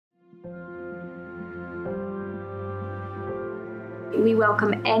We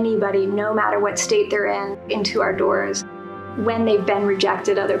welcome anybody, no matter what state they're in, into our doors when they've been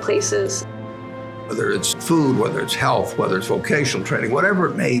rejected other places. Whether it's food, whether it's health, whether it's vocational training, whatever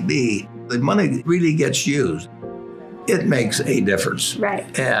it may be, the money really gets used. It makes a difference.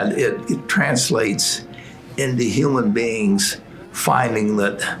 Right. And it translates into human beings finding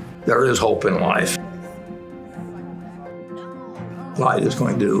that there is hope in life. Glide is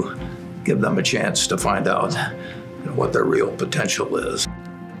going to give them a chance to find out what their real potential is.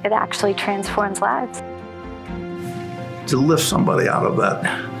 It actually transforms lives. To lift somebody out of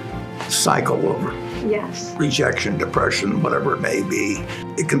that cycle of Yes. rejection, depression, whatever it may be,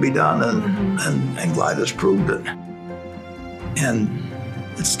 it can be done, and Glide has proved it. And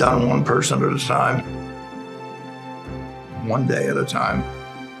it's done one person at a time, one day at a time.